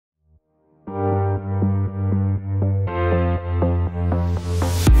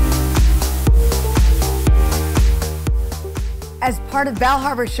part of Bal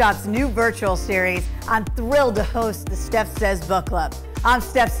Harbour Shop's new virtual series, I'm thrilled to host the Steph Says Book Club. I'm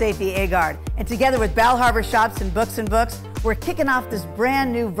Steph Safi Agard, and together with Bal Harbour Shops and Books, we're kicking off this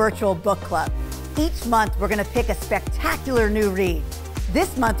brand new virtual book club. Each month, we're going to pick a spectacular new read.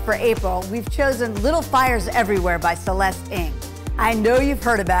 This month for April, we've chosen Little Fires Everywhere by Celeste Ng. I know you've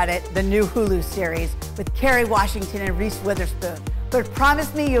heard about it, the new Hulu series with Kerry Washington and Reese Witherspoon, but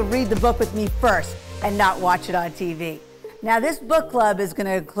promise me you'll read the book with me first and not watch it on TV. Now, this book club is going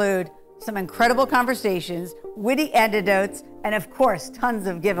to include some incredible conversations, witty anecdotes, and of course, tons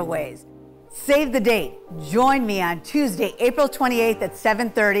of giveaways. Save the date. Join me on Tuesday, April 28th at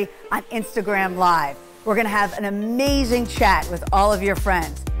 7:30 on Instagram Live. We're going to have an amazing chat with all of your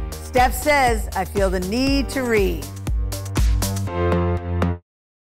friends. Steph says, I feel the need to read.